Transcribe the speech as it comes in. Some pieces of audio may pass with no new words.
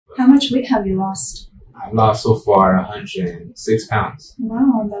How much weight have you lost? I've lost so far 106 pounds.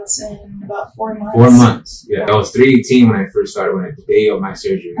 Wow, that's in about 4 months. 4 months. Yeah, I was 318 when I first started. When the day of my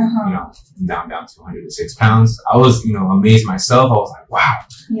surgery, down to 106 pounds. I was, amazed myself. I was like, wow.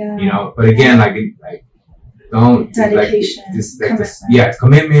 Yeah. But again, don't dedication. Commitment.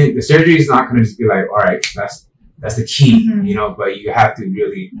 Commitment. The surgery is not going to just be like, all right, that's the key, but you have to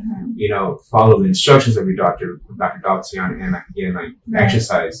really, follow the instructions of your doctor, Dr. Davtyan, and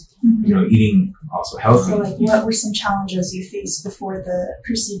exercise, eating also healthy. So what were some challenges you faced before the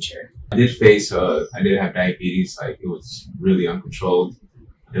procedure? I did have diabetes. It was really uncontrolled.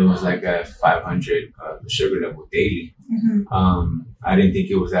 It was like a 500 sugar level daily. I didn't think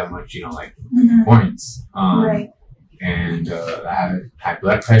it was that much, importance. And I had high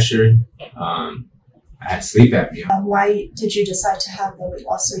blood pressure. I had sleep apnea. Why did you decide to have the weight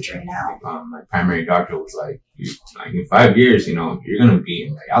loss surgery now? My primary doctor was like, in 5 years, you're going to be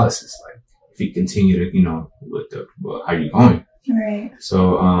in dialysis. If you continue to, how you're going. Right.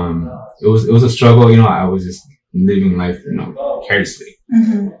 So, it was a struggle. I was just living life, carelessly.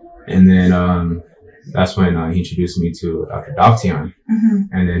 And then, that's when he introduced me to Dr. Davtyan,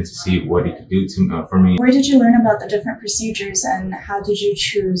 and then to see what he could do for me. Where did you learn about the different procedures, and how did you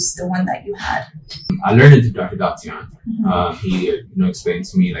choose the one that you had? I learned it through Dr. Davtyan. He explained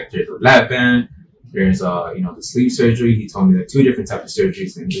to me there's a lap band, there's the sleeve surgery. He told me there are 2 different types of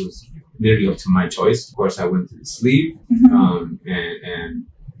surgeries, and it was literally up to my choice. Of course, I went to the sleeve, and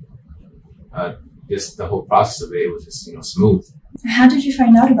just the whole process of it was just smooth. How did you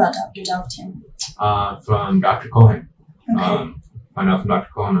find out about Dr. Davtyan? From Dr. Cohen. Okay. Found out from Dr.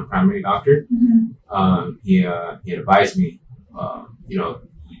 Cohen, a primary doctor. He advised me.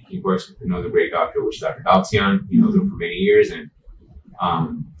 He works with another great doctor, which is Dr. Davtyan. He knows him for many years, and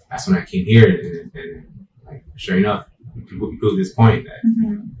that's when I came here. And sure enough, he proved this point that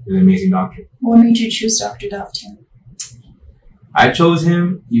he's an amazing doctor. What made you choose Dr. Davtyan? I chose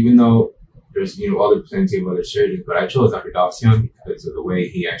him, even though there's plenty of other surgeons, but I chose Dr. Davtyan because of the way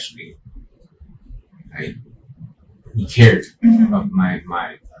he actually he cared of my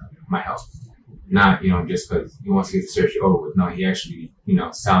health. Not just because he wants to get the surgery over with. No, he actually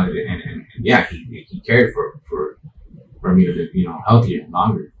sounded it, and he cared for me to live healthier and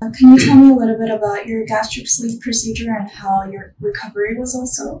longer. Can you tell me a little bit about your gastric sleeve procedure and how your recovery was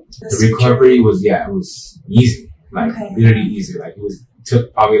also? The recovery was it was easy, literally easy.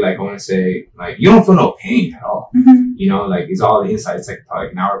 Took probably I want to say you don't feel no pain at all. It's all the inside. It's probably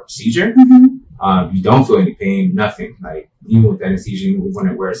an hour procedure. You don't feel any pain, nothing. Even with anesthesia, even when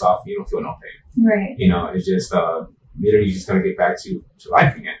it wears off, you don't feel no pain. Right. It's just literally you just gotta get back to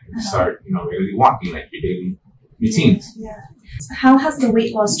life again and start regularly walking your daily routines. Yeah. How has the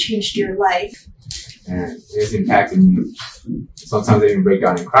weight loss changed your life? And it's impacted me. Sometimes I even break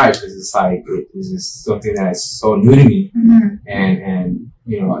down and cry because it's this is something that is so new to me, and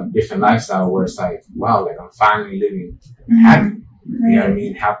a different lifestyle where it's wow, I'm finally living happy. You know what I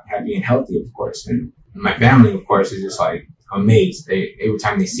mean? Happy and healthy, of course. And my family, of course, is just amazed. Every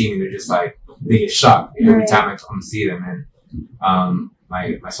time they see me, they're just they get shocked. Every time I come see them, and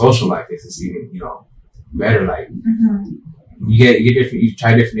my social life is just even better. You get different. You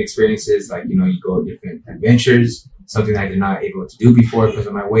try different experiences. You go on different adventures. Something I did not able to do before because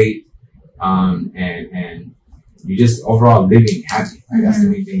of my weight. And you just overall living happy. That's the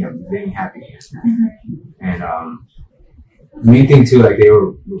main thing. I'm living happy. And the main thing too, they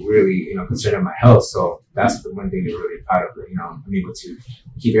were really concerned about my health. So that's the one thing they were really proud of. I'm able to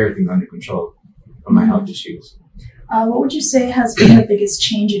keep everything under control for my health issues. What would you say has been the biggest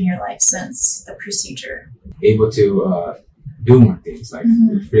change in your life since the procedure? Able to do more things,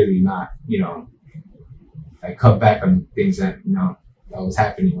 really not, cut back on things that that was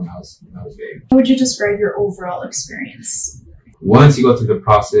happening when I was big. How would you describe your overall experience? Once you go through the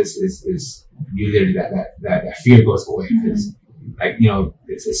process, is you literally that fear goes away because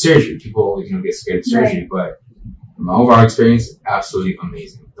it's a surgery. People always get scared of surgery, but my overall experience is absolutely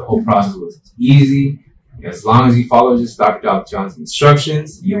amazing. The whole process was easy. As long as you follow just Dr. Davtyan's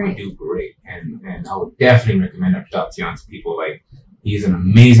instructions, you will do great. And I would definitely recommend Dr. Davtyan to people. He's an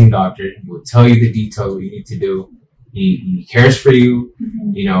amazing doctor. He will tell you the details what you need to do. He cares for you,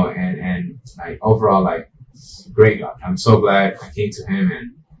 and overall, great doctor. I'm so glad I came to him,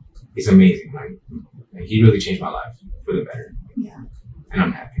 and he's amazing. He really changed my life for the better. Yeah. And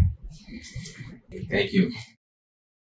I'm happy. Thank you.